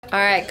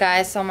Alright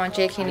guys, so I'm on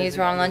JK News,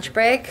 we're on lunch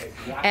break,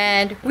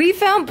 and we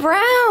found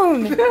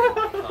Brown! Brown,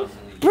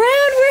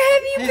 where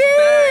have you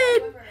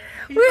been?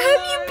 Where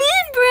have you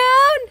been,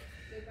 Brown?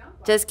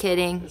 Just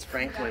kidding. It's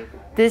Franklin.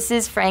 This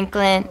is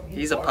Franklin.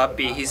 He's a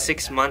puppy, he's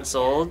 6 months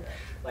old,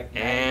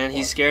 and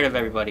he's scared of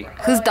everybody.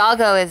 Whose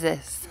doggo is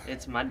this?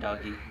 It's my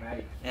doggy,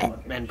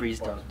 and Bree's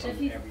dog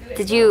too.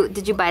 Did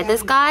you buy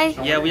this guy?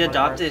 Yeah, we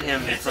adopted him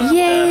from the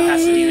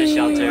Pasadena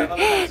shelter.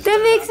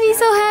 That makes me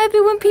so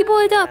happy when people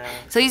adopt.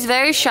 So he's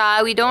very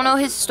shy. We don't know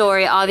his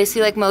story,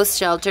 obviously, like most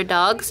shelter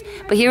dogs.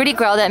 But he already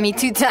growled at me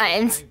 2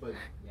 times.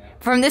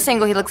 From this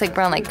angle, he looks like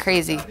Brown like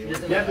crazy.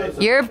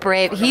 You're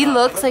brave. He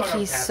looks like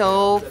he's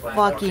so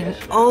fucking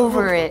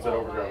over it.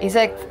 He's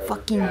like,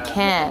 fucking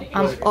can't.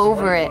 I'm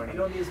over it.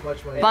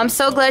 But I'm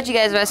so glad you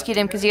guys rescued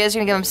him because you guys are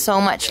going to give him so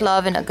much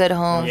love and a good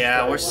home.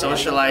 Yeah, we're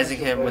socializing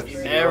him with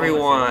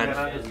everyone.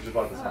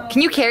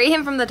 Can you carry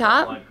him from the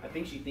top?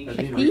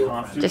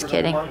 Just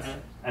kidding.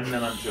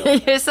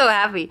 You're so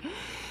happy.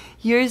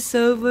 You're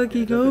so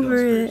fucking over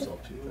it.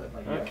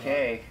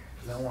 Okay.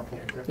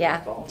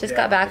 Yeah, just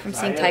got back from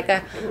seeing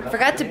Taika.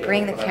 Forgot to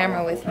bring the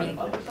camera with me,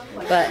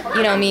 but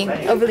you know me,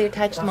 overly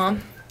attached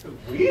mom.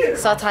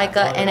 Saw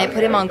Taika and I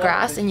put him on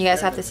grass, and you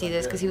guys have to see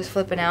this because he was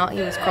flipping out.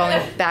 He was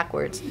crawling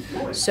backwards.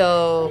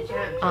 So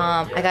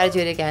I gotta do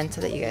it again so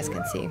that you guys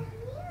can see.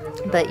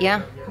 But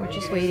yeah, we're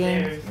just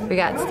waiting. We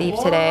got Steve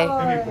today,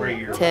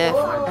 Tiff,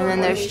 and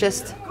then there's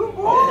just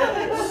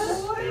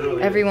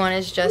everyone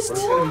is just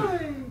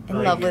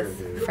in love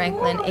with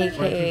Franklin,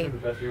 aka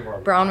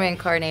Brown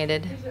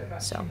reincarnated.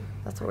 So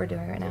that's what we're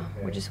doing right now.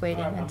 We're just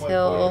waiting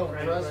until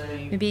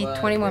maybe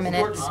 20 more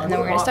minutes, and then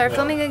we're gonna start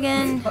filming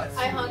again.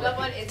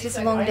 It's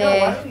a long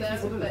day.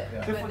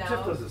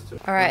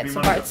 All right, so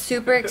Bart's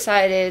super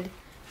excited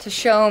to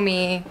show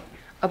me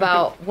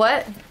about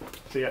what?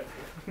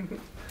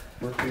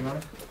 What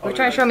are you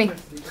trying to show me?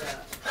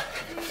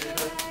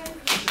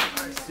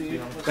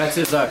 That's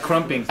his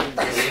crumping.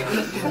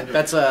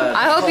 That's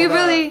I hope you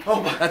really.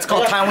 That's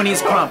called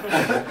Taiwanese crump.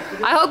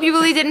 I hope you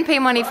really didn't pay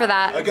money for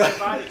that.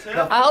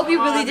 I hope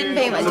you really didn't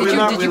pay money.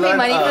 Did you pay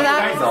money for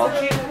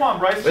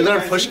that? We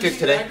learned push kick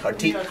today. Our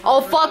teep.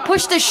 Oh fuck!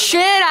 Push the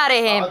shit out of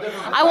him.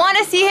 I want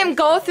to see him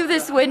go through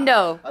this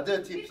window. I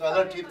did a teep. So I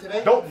learned teep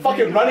today. Don't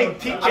fucking running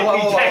teep kick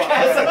me,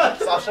 jackass.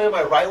 So I'll show you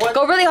my right one.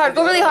 Go really hard.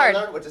 Go really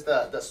hard. Which is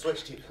the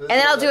switch teep. And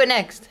then I'll do it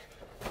next.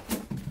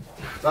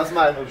 That's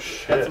my.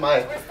 That's my.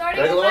 We're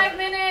starting in 5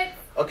 minutes.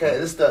 Okay,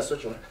 this is the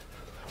switch one.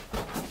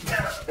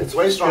 It's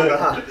way stronger,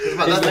 huh? His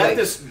left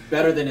is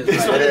better than his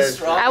right. It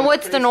is. And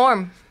what's the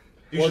norm?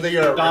 Usually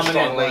you're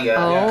dominant leg,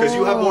 Oh. Because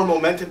you have more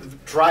momentum to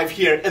drive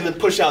here and then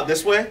push out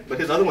this way, but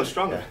his other one's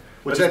stronger.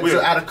 Which is weird.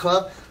 So at a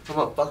club,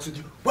 someone fucks with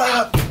you.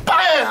 Wow,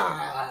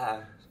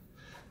 bam!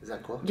 Is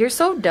that cool? You're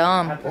so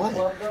dumb.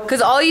 What?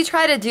 Because all you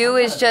try to do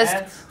is just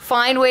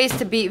find ways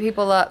to beat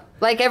people up.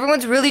 Like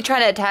everyone's really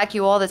trying to attack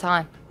you all the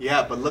time.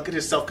 Yeah, but look at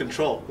his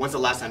self-control. When's the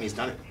last time he's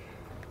done it?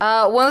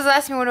 When was the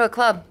last time you went to a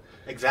club?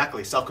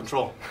 Exactly,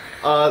 self-control.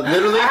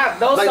 Literally,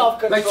 no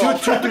self-control.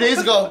 like 2 days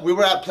ago, we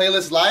were at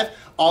Playlist Live.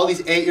 All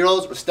these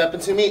 8-year-olds were stepping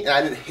to me, and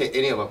I didn't hit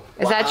any of them.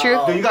 Is that true?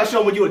 Dude, you gotta show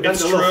them what you would have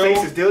done to their little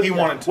faces, dude. He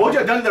wanted to. What would you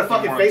have done to their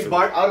fucking face,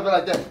 Bart? I would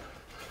have been like this.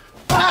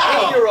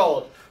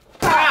 8-year-old.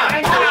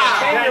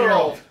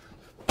 10-year-old.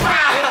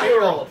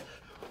 8-year-old.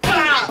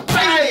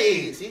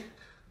 Hey! See?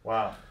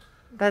 Wow.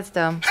 That's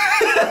dumb.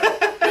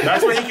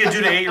 That's what he can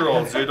do to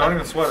 8-year-olds, dude. Don't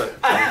even sweat it.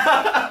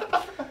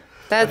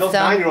 That's Those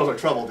dumb. 9-year-olds are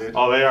trouble, dude.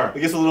 Oh, they are. It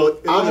gets a little.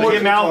 They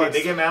get mouthy.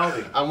 They get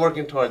mouthy. I'm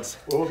working towards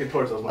We're working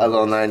towards those. a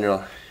little 9-year-old. You know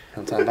what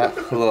I'm talking about?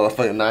 A little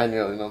fucking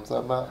 9-year-old, you know what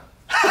I'm talking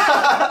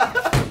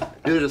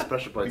about? These are just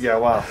pressure points. Yeah,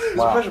 wow. These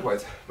are pressure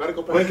points.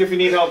 Medical pressure. Blink if you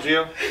need help,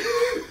 Gio.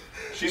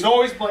 She's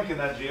always blinking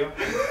that, Gio.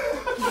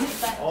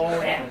 Oh,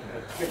 man.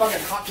 Your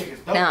fucking hot kick is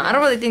dumb. No, I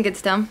don't really think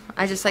it's dumb.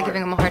 I just like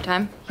giving him a hard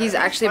time. He's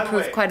actually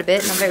improved quite a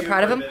bit, and I'm very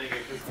proud of him.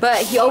 But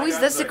he always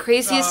does the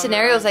craziest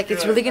scenarios, like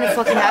it's really gonna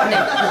fucking happen.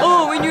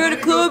 Oh, when you're at a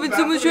club and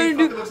someone's trying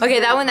to do... Okay,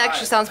 that one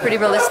actually sounds pretty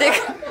realistic.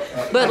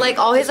 But like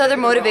all his other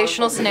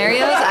motivational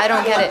scenarios, I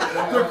don't get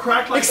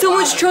it. Like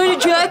someone's trying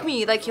to jack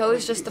me. Like he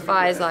always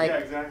justifies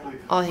like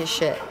all his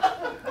shit.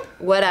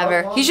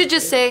 Whatever. He should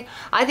just say,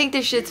 I think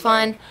this shit's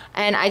fun,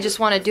 and I just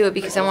want to do it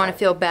because I want to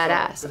feel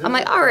badass. I'm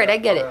like, alright, I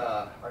get it.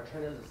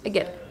 I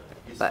get it.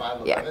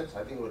 But, yeah.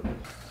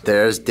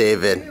 There's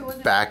David,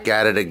 back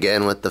at it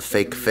again with the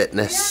fake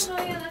fitness.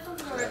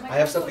 I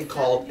have something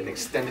called an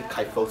extended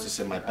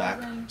kyphosis in my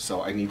back,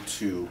 so I need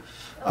to.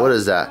 What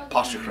is that?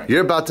 Posture correct.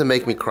 You're about to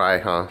make me cry,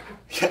 huh?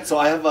 Yeah, so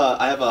I have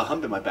a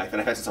hump in my back that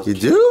I've had since I was a You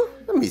kid. do?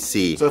 Let me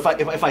see. So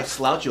if I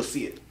slouch, you'll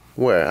see it.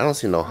 Where? I don't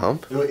see no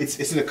hump. It's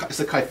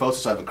a kyphosis,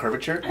 so I have a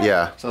curvature.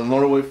 Yeah. So in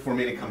order way for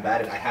me to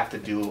combat it, I have to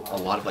do a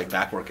lot of like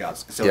back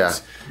workouts. So Yeah.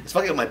 it's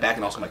fucking up my back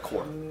and also my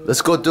core.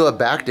 Let's go do a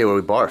back day where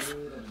we barf.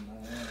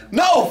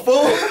 No,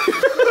 fool!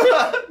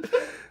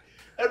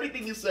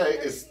 Everything you say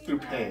is through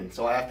pain,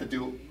 so I have to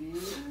do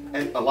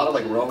a lot of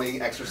like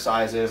rowing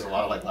exercises, a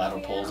lot of like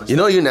lateral pulls. And You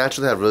know you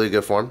naturally have really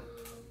good form?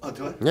 Oh,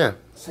 do it? Yeah.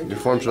 Your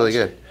form's really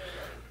good.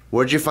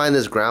 Where'd you find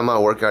this grandma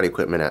workout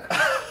equipment at?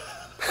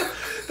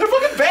 They're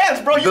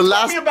bands, bro. You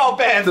told me about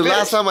bands. The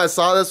last time I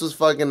saw this was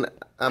fucking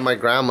at my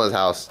grandma's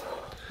house.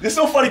 It's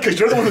so funny because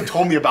you're the one who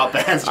told me about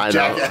bands. I know,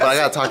 jackass. but I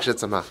gotta talk shit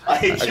somehow.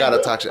 I gotta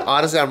talk shit.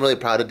 Honestly, I'm really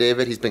proud of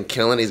David. He's been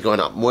killing. He's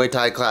going up Muay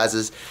Thai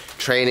classes,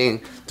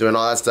 training, doing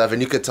all that stuff,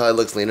 and you could tell he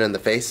looks leaner in the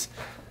face.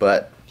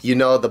 But you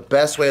know, the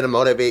best way to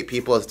motivate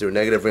people is through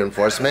negative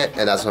reinforcement,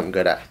 and that's what I'm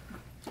good at.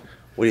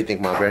 What do you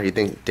think, Mom? You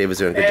think David's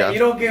doing a good job? You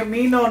don't give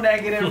me no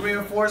negative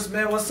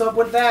reinforcement. What's up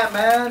with that,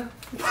 man?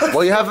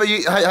 Well,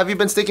 have you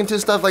been sticking to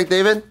stuff like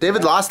David?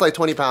 David lost like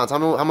 20 pounds.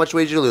 How much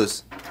weight did you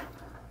lose?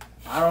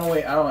 I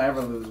don't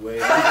ever lose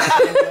weight.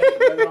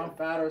 Whether I'm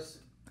fat or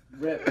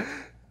ripped,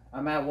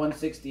 I'm at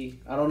 160.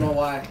 I don't know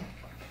why.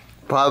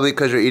 Probably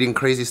because you're eating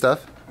crazy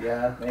stuff?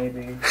 Yeah,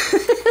 maybe.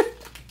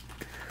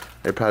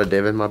 Are you proud of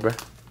David, my bro?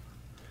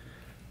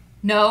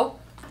 No.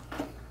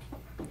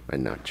 I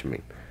know what you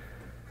mean.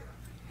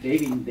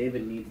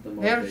 David needs the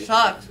motivation. They're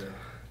shocked.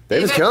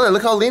 David's killing it.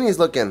 Look how lean he's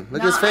looking.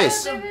 Look at his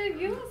face. David,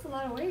 you lost a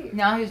lot of weight.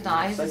 No, he's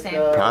not. He's the same.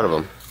 Proud of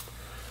him.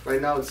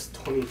 Right now it's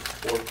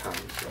 24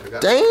 pounds. So I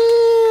got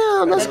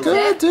Damn, that's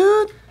good,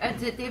 dude.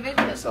 That's it, David.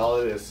 That's all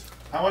it is.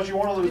 How much you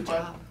want to lose,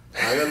 bud?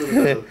 I gotta lose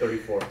another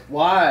 34.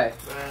 Why?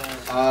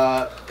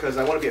 Because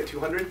I want to be at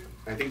 200.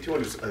 I think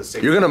 200 is a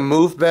safe. You're gonna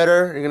move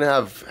better. You're gonna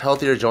have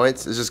healthier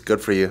joints. It's just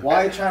good for you.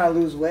 Why are you trying to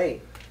lose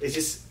weight? It's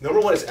just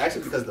number one. It's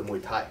actually because of the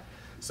Muay Thai.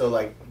 So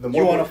like the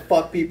more You want to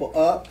fuck people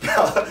up?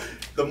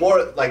 the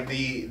more like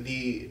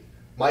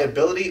my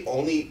ability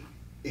only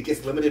it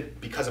gets limited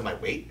because of my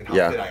weight and how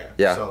fit I am.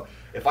 Yeah. So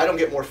if I don't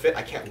get more fit,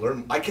 I can't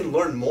learn. I can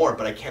learn more,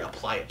 but I can't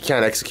apply it. You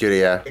can't execute it,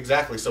 yeah.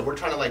 Exactly. So we're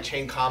trying to like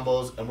chain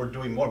combos and we're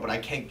doing more, but I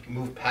can't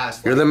move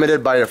past. You're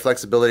limited by your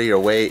flexibility, your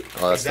weight,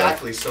 all that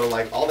exactly. So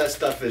like all that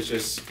stuff is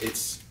just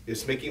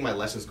it's making my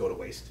lessons go to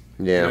waste.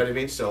 Yeah. You know what I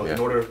mean? So in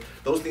order,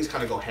 those things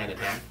kind of go hand in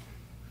hand.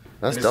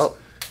 That's dope.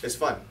 It's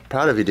fun.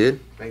 Proud of you, dude.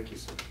 Thank you,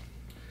 sir.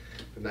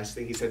 The nice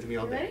thing he said to me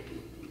all day.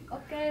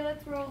 Okay,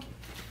 let's roll.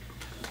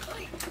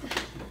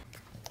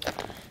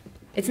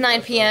 It's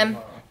 9 p.m.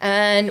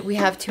 and we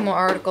have 2 more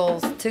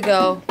articles to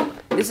go.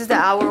 This is the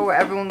hour where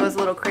everyone goes a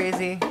little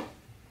crazy.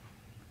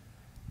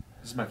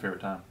 This is my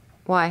favorite time.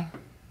 Why?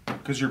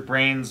 Because your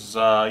brain's,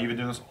 you've been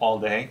doing this all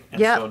day,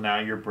 and Yep. so now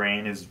your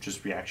brain is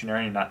just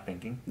reactionary and not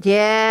thinking.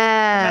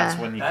 Yeah. And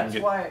that's when you can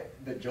get... why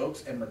the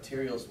jokes and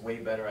material's way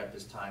better at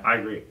this time. I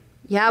agree.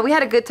 Yeah, we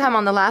had a good time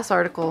on the last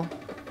article.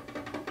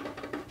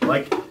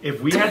 Like,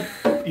 if we had,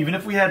 even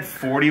if we had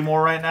 40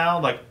 more right now,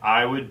 like,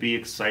 I would be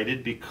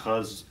excited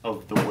because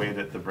of the way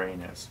that the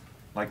brain is.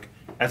 Like,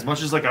 as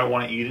much as, like, I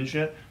want to eat and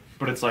shit,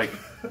 but it's like,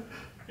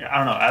 I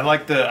don't know, I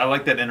like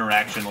that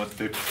interaction with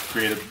the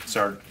creative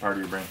part of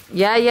your brain.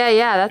 Yeah,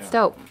 that's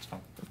dope.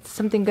 It's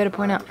something good to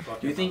point out.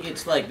 Do you think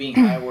it's like being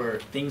high where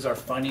things are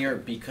funnier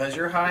because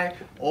you're high?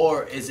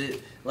 Or is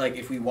it like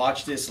if we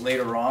watch this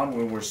later on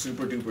when we're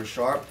super duper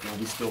sharp, will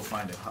we still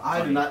find it funny?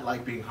 I do not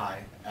like being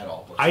high at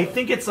all. I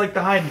think it's like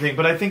the hiding thing,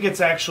 but I think it's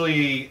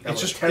actually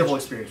it's just a terrible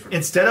experience for me.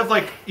 Instead of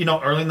like, you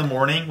know, early in the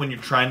morning when you're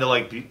trying to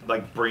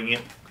like bring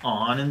it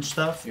on and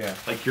stuff. Yeah.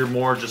 Like you're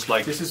more just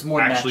like this is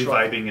more actually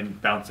natural. vibing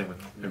and bouncing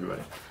with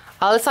everybody.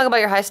 Let's talk about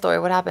your high story.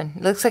 What happened?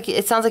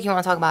 It sounds like you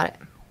want to talk about it.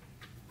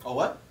 Oh,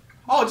 what?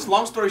 Oh, just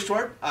long story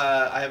short,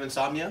 I have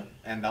insomnia,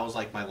 and that was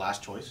like my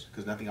last choice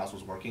because nothing else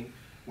was working.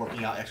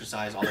 Working out,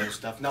 exercise, all that other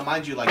stuff. Now,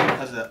 mind you, like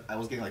because of I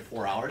was getting like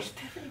 4 hours,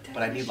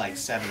 but I need like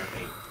 7 or 8.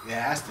 Yeah,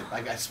 it has to.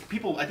 Like I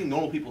think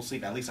normal people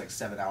sleep at least like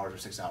 7 hours or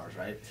 6 hours,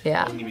 right?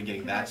 Yeah. I wasn't even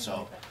getting that,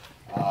 so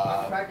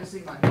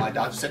my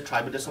doctor said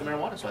try medicinal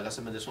marijuana, so I got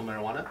some medicinal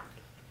marijuana.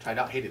 Tried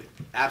out, hated it.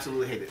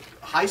 Absolutely hated it.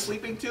 High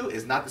sleeping too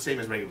is not the same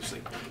as regular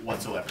sleep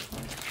whatsoever.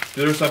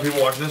 There are some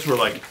people watching this who are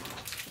like,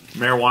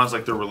 marijuana's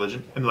like their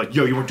religion, and they're like,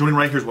 yo, you weren't doing it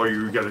right. Here's why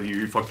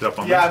you fucked up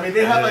on Yeah, this. I mean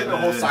they have like the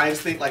whole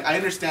science thing. Like I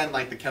understand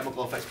like the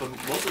chemical effects, but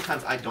most of the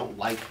times I don't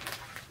like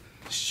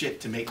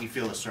shit to make me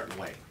feel a certain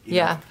way.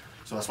 You know?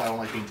 So that's why I don't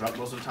like being drunk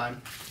most of the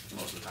time.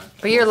 Most of the time.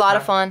 But you're a lot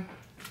of fun.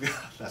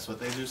 That's what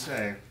they do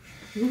say.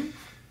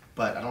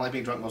 But I don't like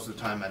being drunk most of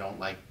the time. I don't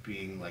like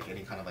being like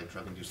any kind of like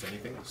drug-induced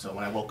anything. So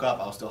when I woke up,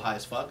 I was still high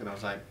as fuck, and I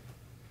was like,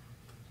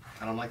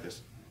 I don't like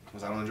this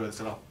because I don't enjoy this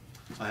at all.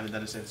 So I haven't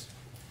done it since.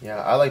 Yeah,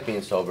 I like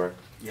being sober.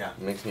 Yeah. It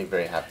makes me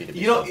very happy to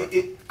be sober.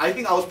 sober. I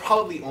think I was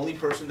probably the only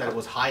person that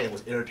was high and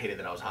was irritated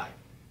that I was high.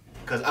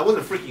 Because I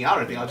wasn't freaking out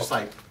or anything. I was just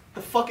like,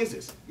 the fuck is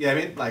this? You know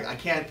what I mean? Like, I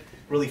can't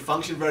really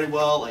function very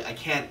well. Like, I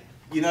can't,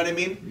 you know what I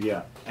mean?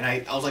 Yeah. And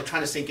I was like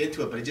trying to sink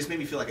into it, but it just made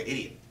me feel like an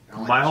idiot.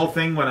 My whole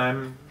thing when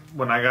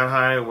I got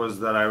high was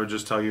that I would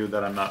just tell you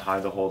that I'm not high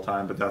the whole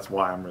time, but that's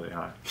why I'm really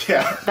high.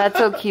 Yeah. That's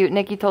so cute.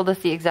 Nikki told us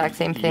the exact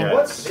same thing. Yeah,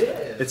 What's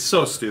this? It's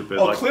so stupid.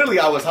 Oh, like, clearly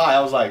I was high.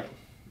 I was like,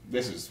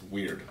 this is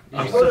weird.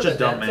 I'm such a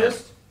dumb man.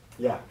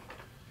 Yeah.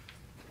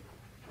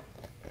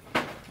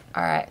 All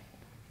right.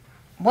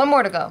 1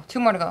 more to go. 2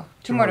 more to go.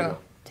 2 more to go.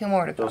 2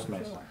 more to go. Just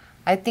nice.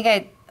 I think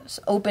I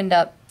opened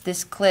up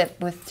this clip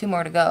with 2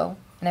 more to go,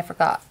 and I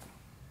forgot.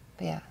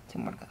 But yeah, 2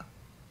 more to go.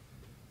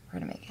 We're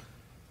gonna make it.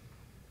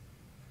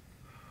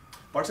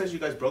 Bart says you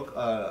guys broke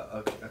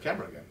a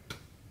camera again.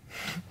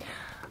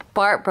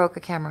 Bart broke a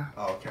camera.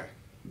 Oh, okay.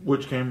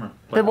 Which camera?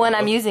 The one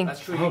I'm using. That's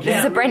true. Oh, This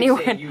is a brand new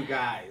one. You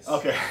guys.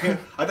 Okay.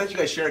 I thought you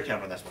guys share a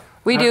camera. That's why.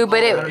 We do,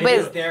 but it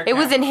is it their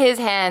was in camera. his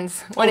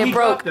hands when Oh, it he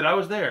broke. dropped it. I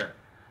was there.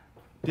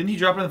 Didn't he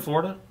drop it in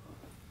Florida?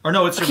 Or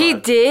no, it's He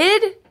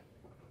did?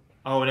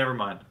 Oh, never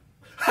mind.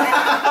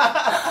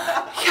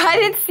 I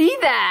didn't see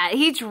that.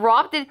 He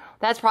dropped it.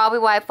 That's probably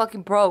why it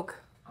fucking broke.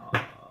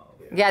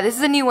 Yeah, this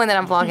is a new one that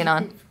I'm vlogging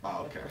on.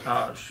 Oh, okay.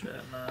 Oh shit,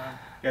 man.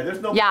 Yeah,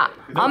 there's no. Yeah,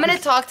 I'm gonna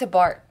talk to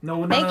Bart.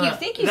 No, Thank you, That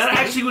Steve.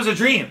 actually was a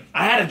dream.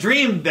 I had a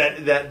dream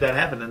that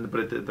happened,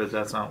 but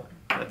that's not.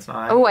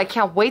 Oh, I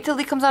can't wait till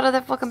he comes out of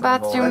that fucking You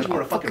bathroom.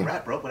 were a fucking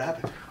rat, bro. What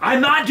happened? I'm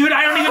not, dude.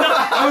 I don't even know.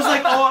 I was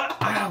like,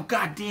 oh,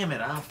 god damn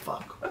it. Oh,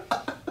 fuck.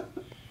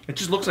 It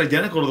just looks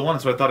identical to the one,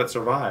 so I thought it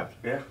survived.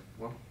 Yeah.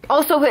 Well.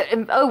 Also,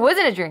 it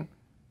wasn't a dream.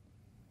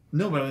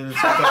 No, but I mean, it's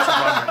like that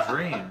survived my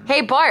dream.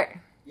 Hey, Bart.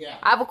 Yeah.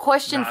 I have a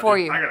question for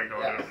Dude, you. I gotta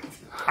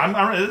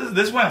go.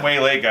 This went way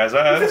late, guys.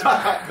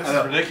 This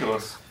is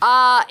ridiculous.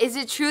 Is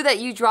it true that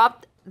you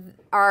dropped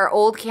our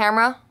old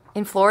camera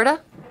in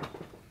Florida?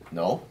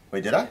 No.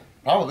 Wait, did I?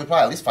 Probably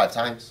at least 5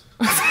 times.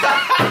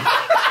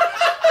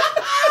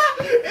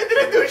 It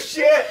didn't do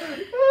shit.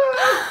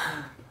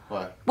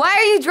 What? Why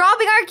are you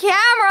dropping our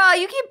camera?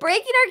 You keep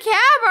breaking our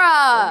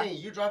camera. Hey,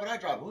 you drop it, I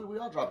drop it. We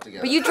all drop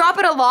together. But you drop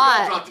it a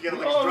lot. Dropped together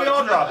like Oh, we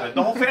all drop it.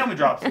 The whole family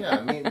drops it.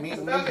 Yeah,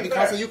 me,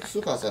 casa, you, su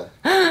casa.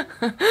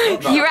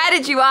 He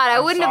ratted you out. I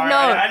wouldn't have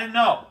known. I didn't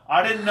know.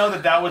 I didn't know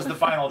that was the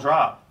final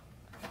drop.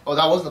 Oh,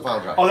 that was the final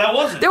drop. Oh, that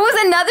wasn't. There was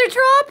another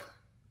drop?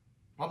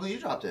 Probably you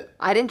dropped it.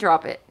 I didn't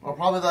drop it. Or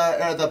probably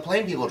the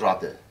plane people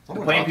dropped it. The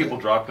plane people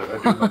dropped it. I do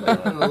remember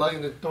that. And the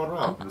luggage to throw it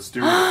around. The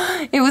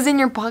steward. It was in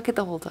your pocket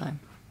the whole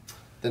time.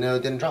 Then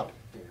it didn't drop.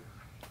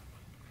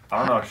 I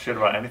don't know shit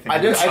about anything. I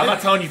I'm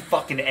not telling you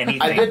fucking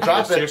anything. I did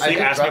drop it. Seriously, I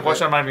did ask me a drop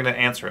question. it. I'm not even going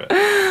to answer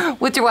it.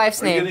 What's your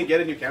wife's Are you name? gonna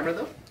get a new camera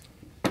though?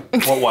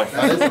 What wife?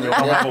 That is a new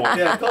one, yeah.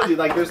 Yeah, I told you.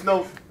 Like, there's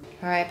no.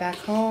 Alright, back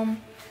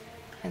home.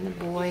 And the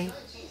boy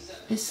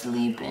is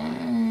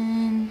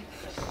sleeping.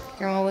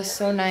 Grandma was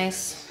so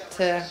nice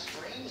to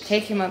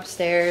take him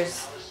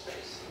upstairs.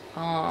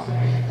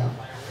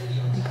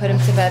 And put him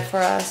to bed for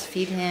us,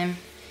 feed him,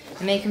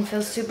 and make him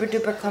feel super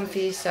duper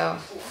comfy. So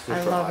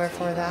I love her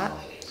for that.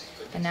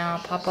 And now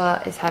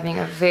Papa is having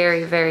a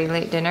very, very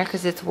late dinner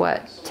because it's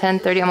what,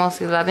 10:30,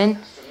 almost 11.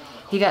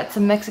 He got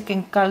some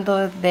Mexican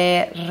caldo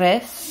de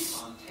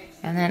res.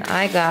 And then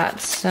I got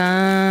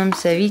some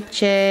ceviche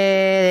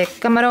de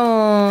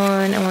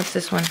camarón. And what's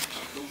this one?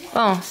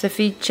 Oh,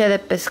 ceviche de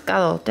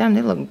pescado. Damn,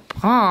 they look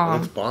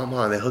bomb. It's bomb,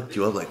 huh? They hooked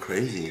you up like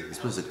crazy.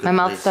 This was a good My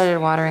mouth place. started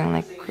watering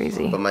like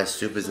crazy. But my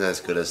soup isn't as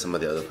good as some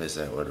of the other places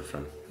I ordered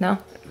from. No?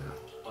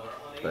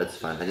 But it's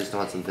fine. I just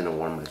want something to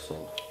warm my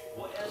soul.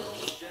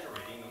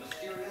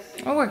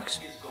 It works.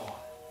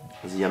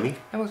 Is it yummy?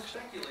 It works.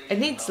 It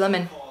needs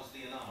lemon.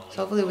 So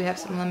hopefully we have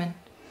some lemon.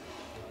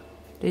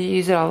 Did you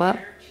use it all up?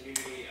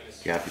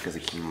 Yeah, because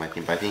it came in my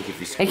thing. But I think if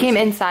you It squeeze came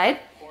inside?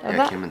 of Yeah,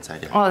 that? it came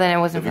inside, yeah. Oh, then it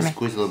wasn't If for you me.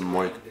 squeeze a little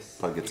more, you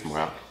probably get some more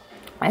out.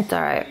 It's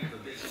alright.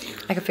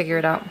 I can figure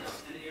it out.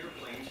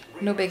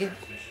 No biggie.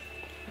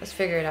 Let's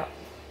figure it out.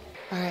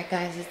 Alright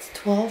guys, it's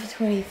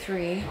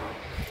 12:23.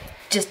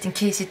 Just in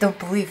case you don't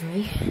believe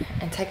me.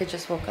 And Tyka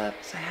just woke up,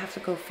 so I have to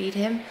go feed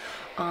him.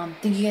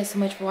 Thank you guys so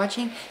much for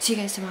watching. See you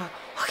guys tomorrow.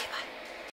 Okay.